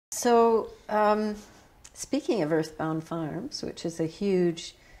So, speaking of Earthbound Farms, which is a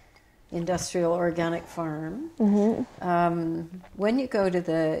huge industrial organic farm, when you go to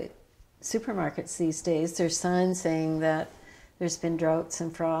the supermarkets these days, there's signs saying that there's been droughts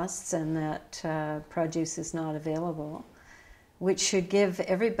and frosts and that produce is not available, which should give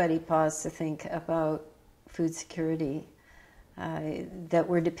everybody pause to think about food security, that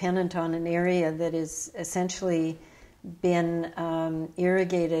we're dependent on an area that is essentially been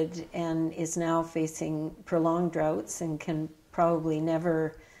irrigated and is now facing prolonged droughts and can probably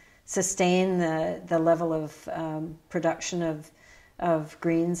never sustain the level of production of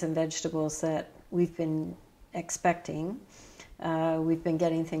greens and vegetables that we've been expecting. We've been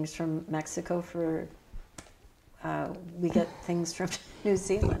getting things from Mexico we get things from New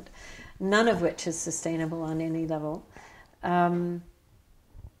Zealand, none of which is sustainable on any level.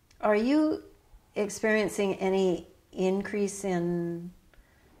 Are you experiencing any increase in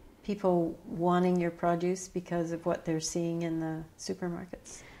people wanting your produce because of what they're seeing in the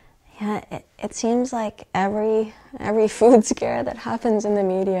supermarkets? Yeah, it seems like every food scare that happens in the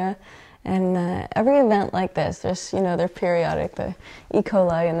media and every event like this, they're periodic, the E.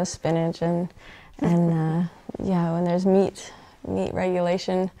 coli and the spinach and when there's meat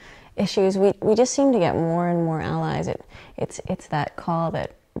regulation issues, we just seem to get more and more allies. It's that call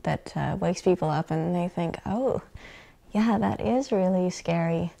that wakes people up and they think, oh, yeah, that is really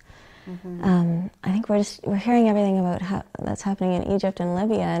scary. I think we're hearing everything about that's happening in Egypt and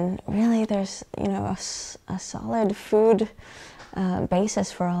Libya, and really there's a solid food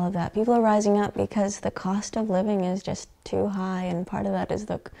basis for all of that. People are rising up because the cost of living is just too high, and part of that is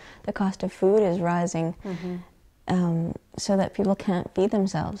the cost of food is rising, so that people can't feed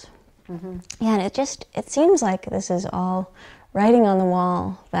themselves. Yeah, and it seems like this is all writing on the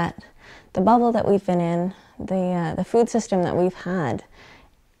wall that the bubble that we've been in, the food system that we've had,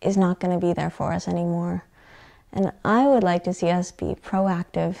 is not going to be there for us anymore. And I would like to see us be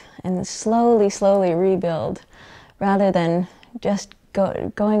proactive and slowly rebuild, rather than just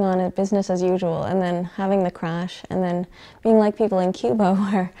going on a business as usual and then having the crash and then being like people in Cuba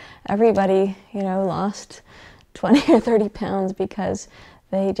where everybody, lost 20 or 30 pounds because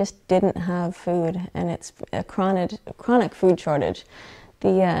they just didn't have food, and it's a chronic food shortage.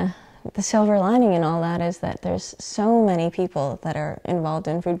 The silver lining in all that is that there's so many people that are involved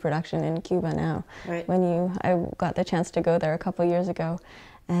in food production in Cuba now. Right. I got the chance to go there a couple years ago,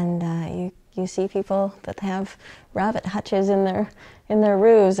 and you see people that have rabbit hutches in their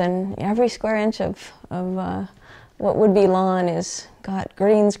roofs, and every square inch of what would be lawn is got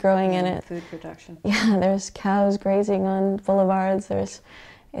greens growing in it. Food production. Yeah, there's cows grazing on boulevards.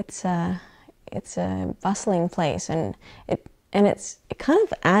 It's a bustling place, and it kind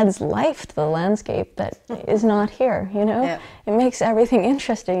of adds life to the landscape that is not here, Yeah. It makes everything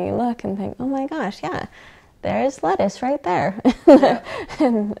interesting. You look and think, oh my gosh, yeah, there's lettuce right there. Yeah.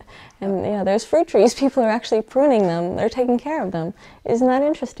 and there's fruit trees. People are actually pruning them. They're taking care of them. Isn't that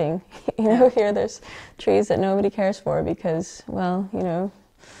interesting? Here there's trees that nobody cares for because,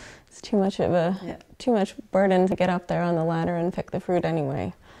 it's too much burden to get up there on the ladder and pick the fruit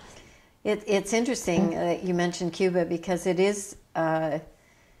anyway. It's interesting that you mentioned Cuba, because it is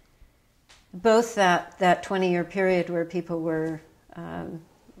both that 20-year period where people were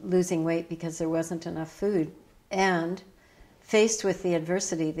losing weight because there wasn't enough food, and faced with the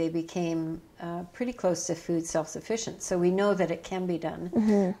adversity, they became pretty close to food self-sufficient. So we know that it can be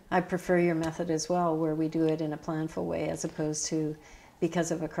done. I prefer your method as well, where we do it in a planful way as opposed to because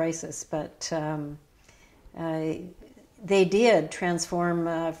of a crisis. But they did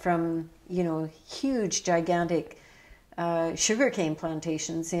transform from huge, gigantic sugarcane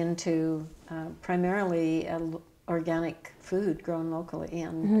plantations into primarily organic food grown locally,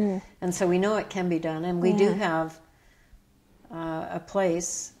 and so we know it can be done, and we do have a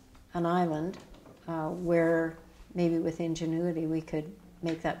place, an island, where maybe with ingenuity we could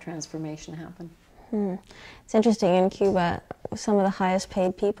make that transformation happen. It's interesting, in Cuba, some of the highest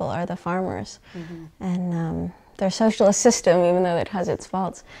paid people are the farmers, and their socialist system, even though it has its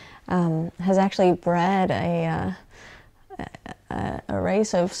faults, has actually bred a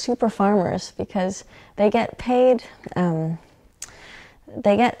race of super farmers, because they get paid,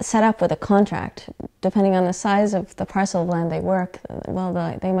 they get set up with a contract. Depending on the size of the parcel of land they work,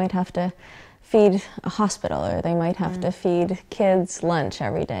 they might have to feed a hospital, or they might have to feed kids lunch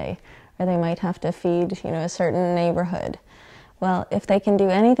every day, or they might have to feed a certain neighborhood. Well, if they can do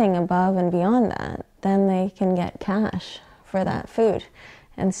anything above and beyond that, then they can get cash for that food.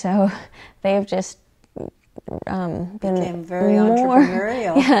 And so they've just became very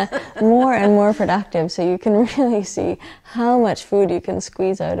entrepreneurial. Yeah, more and more productive. So you can really see how much food you can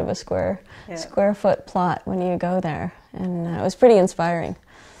squeeze out of a square foot plot when you go there, and it was pretty inspiring.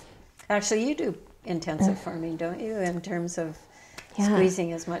 Actually, you do intensive farming, don't you? In terms of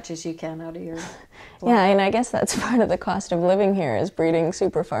squeezing as much as you can out of your plot. Yeah, and I guess that's part of the cost of living here is breeding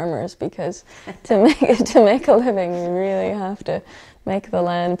super farmers, because to make a living, you really have to make the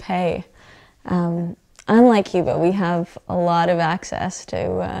land pay. Unlike Cuba, we have a lot of access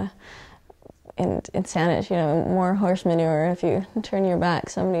to, in Saanich, more horse manure. If you turn your back,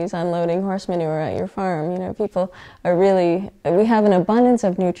 somebody's unloading horse manure at your farm. People are we have an abundance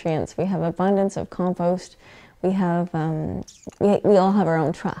of nutrients. We have abundance of compost. We have, we all have our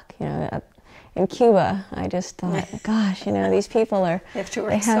own truck. In Cuba, I just thought, gosh, these people they have to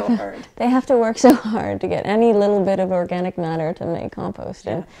work so hard. They have to work so hard to get any little bit of organic matter to make compost.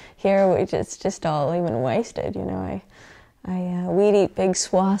 And here, it's just all even wasted. We'd eat big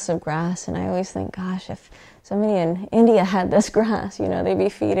swaths of grass, and I always think, gosh, if somebody in India had this grass, they'd be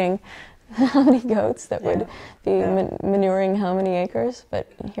feeding how many goats that would be manuring how many acres.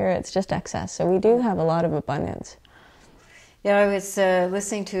 But here, it's just excess. So we do have a lot of abundance. Yeah, I was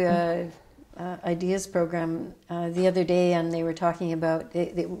listening to a Ideas program the other day, and they were talking about,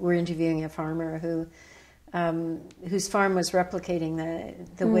 they were interviewing a farmer whose farm was replicating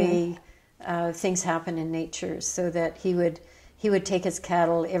the way things happen in nature, so that he would take his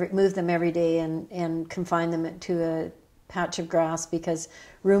cattle, move them every day, and confine them to a patch of grass, because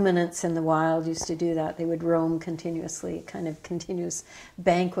ruminants in the wild used to do that. They would roam continuously, kind of continuous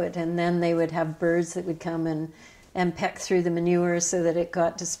banquet, and then they would have birds that would come and peck through the manure so that it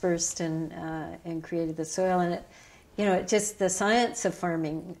got dispersed and created the soil. And it just, the science of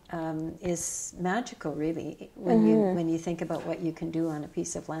farming is magical, really, when you think about what you can do on a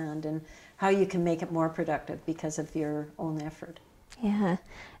piece of land and how you can make it more productive because of your own effort. Yeah,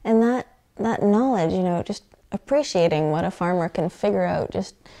 and that knowledge, just appreciating what a farmer can figure out,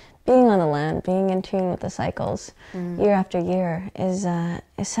 just being on the land, being in tune with the cycles year after year is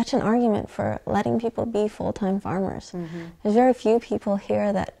such an argument for letting people be full-time farmers. There's very few people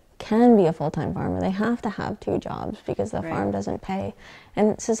here that can be a full-time farmer. They have to have 2 jobs because the farm doesn't pay.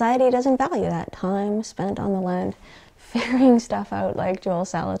 And society doesn't value that time spent on the land figuring stuff out, like Joel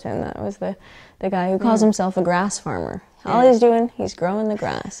Salatin. That was the guy who calls himself a grass farmer. All he's doing, he's growing the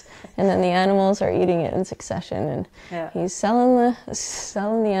grass, and then the animals are eating it in succession, and he's selling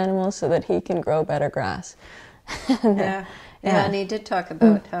the animals so that he can grow better grass. And he did talk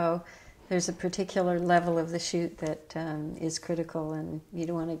about how there's a particular level of the shoot that is critical, and you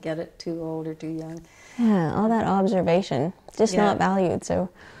don't want to get it too old or too young. Yeah, all that observation, just not valued. So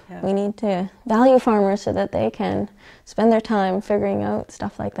we need to value farmers so that they can spend their time figuring out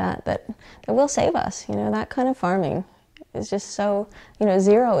stuff like that will save us. That kind of farming is just so,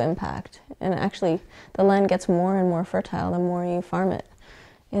 zero impact. And actually, the land gets more and more fertile the more you farm it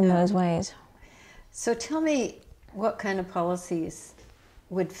in those ways. So tell me, what kind of policies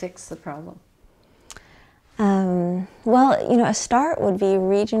would fix the problem? Well, a start would be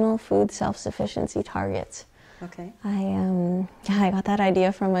regional food self-sufficiency targets. Okay. I got that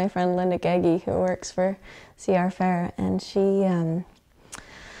idea from my friend Linda Geggy, who works for CR Fair, and she's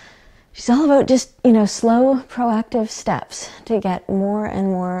all about just, slow, proactive steps to get more and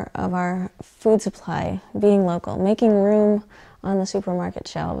more of our food supply being local, making room on the supermarket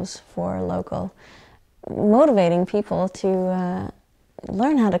shelves for local, motivating people to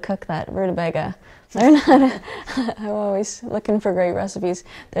learn how to cook that rutabaga, learn how to, I'm always looking for great recipes.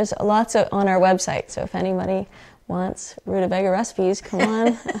 There's lots on our website, so if anybody wants rutabaga recipes, come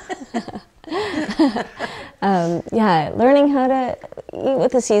on. Learning how to eat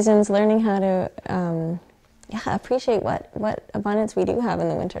with the seasons, learning how to appreciate what abundance we do have in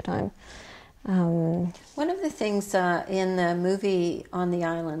the wintertime. One of the things in the movie On the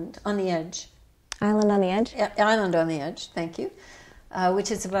Island, on the Edge. Island on the Edge? Island on the Edge, thank you,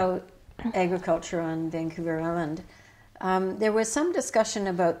 which is about agriculture on Vancouver Island. There was some discussion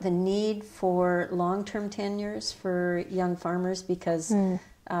about the need for long-term tenures for young farmers, because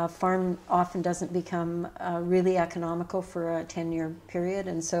farm often doesn't become really economical for a 10-year period,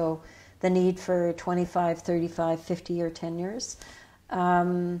 and so the need for 25, 35, 50-year tenures.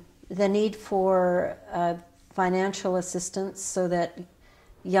 The need for financial assistance so that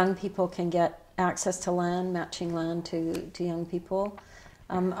young people can get access to land, matching land to young people.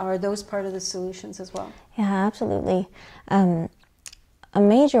 Are those part of the solutions as well? Yeah, absolutely. A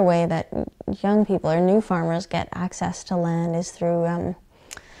major way that young people or new farmers get access to land is through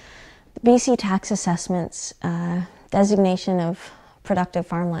BC tax assessments, designation of productive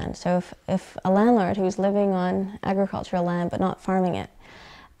farmland. So if a landlord who's living on agricultural land but not farming it,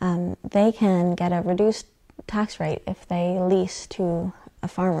 they can get a reduced tax rate if they lease to a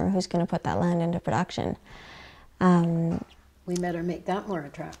farmer who's going to put that land into production. We better make that more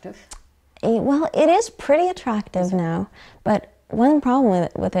attractive. Well, it is pretty attractive now, but one problem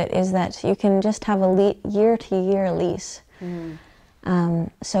with it is that you can just have a year-to-year lease.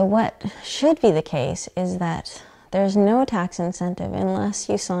 So what should be the case is that there's no tax incentive unless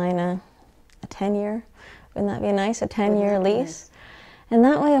you sign a 10-year, wouldn't that be nice, a 10-year lease? Nice. And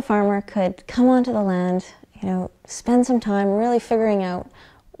that way a farmer could come onto the land, you know, spend some time really figuring out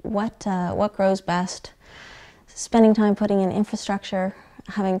what grows best, spending time putting in infrastructure,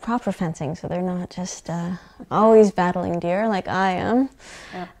 having proper fencing so they're not just always battling deer like I am.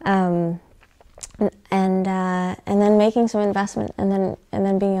 Yeah. And then making some investment and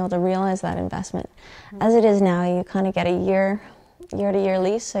then being able to realize that investment. As it is now, you kind of get a year-to-year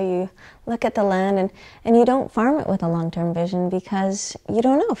lease, so you look at the land and you don't farm it with a long-term vision because you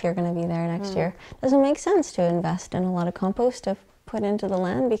don't know if you're going to be there next year. It doesn't make sense to invest in a lot of compost to put into the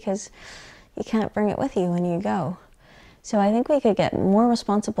land because you can't bring it with you when you go. So I think we could get more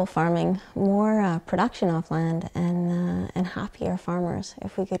responsible farming, more production off land, and happier farmers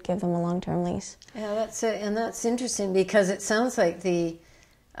if we could give them a long-term lease. Yeah, that's it, and that's interesting because it sounds like the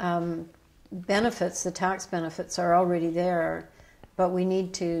benefits, the tax benefits, are already there, but we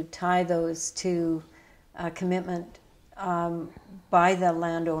need to tie those to a commitment by the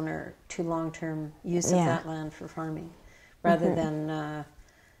landowner to long-term use of that land for farming, rather than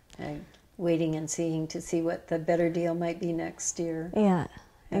waiting and seeing to see what the better deal might be next year. Yeah,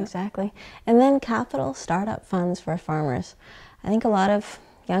 exactly. And then capital startup funds for farmers. I think a lot of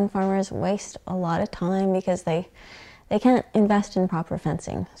young farmers waste a lot of time because they can't invest in proper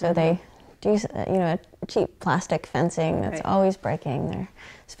fencing. So they do, you know, cheap plastic fencing that's always breaking. They're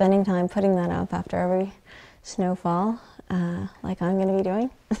spending time putting that up after every snowfall, like I'm going to be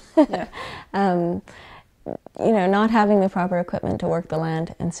doing. You know, not having the proper equipment to work the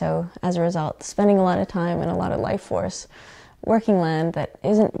land, and so as a result spending a lot of time and a lot of life force working land that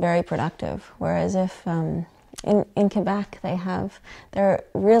isn't very productive. Whereas if in Quebec they're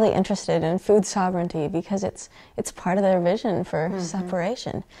really interested in food sovereignty because it's part of their vision for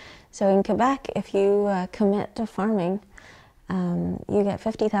separation. So in Quebec, if you commit to farming, you get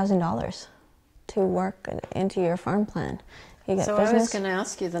 $50,000 to work into your farm plan. You get business. I was going to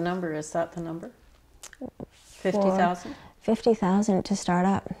ask you the number. Is that the number? 50,000? 50,000 to start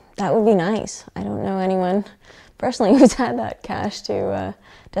up. That would be nice. I don't know anyone personally who's had that cash to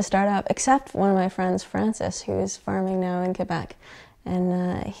start up, except one of my friends, Francis, who's farming now in Quebec.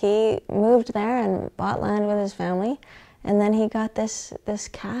 And he moved there and bought land with his family, and then he got this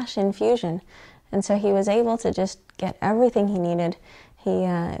cash infusion. And so he was able to just get everything he needed. He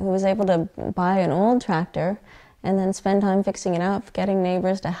was able to buy an old tractor and then spend time fixing it up, getting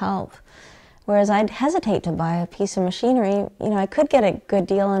neighbors to help. Whereas I'd hesitate to buy a piece of machinery. You know, I could get a good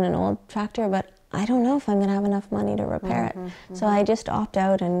deal on an old tractor, but I don't know if I'm going to have enough money to repair it. So I just opt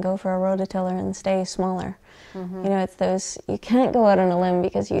out and go for a rototiller and stay smaller. You know, it's those, you can't go out on a limb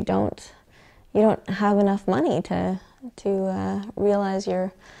because you don't have enough money to realize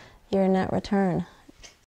your net return.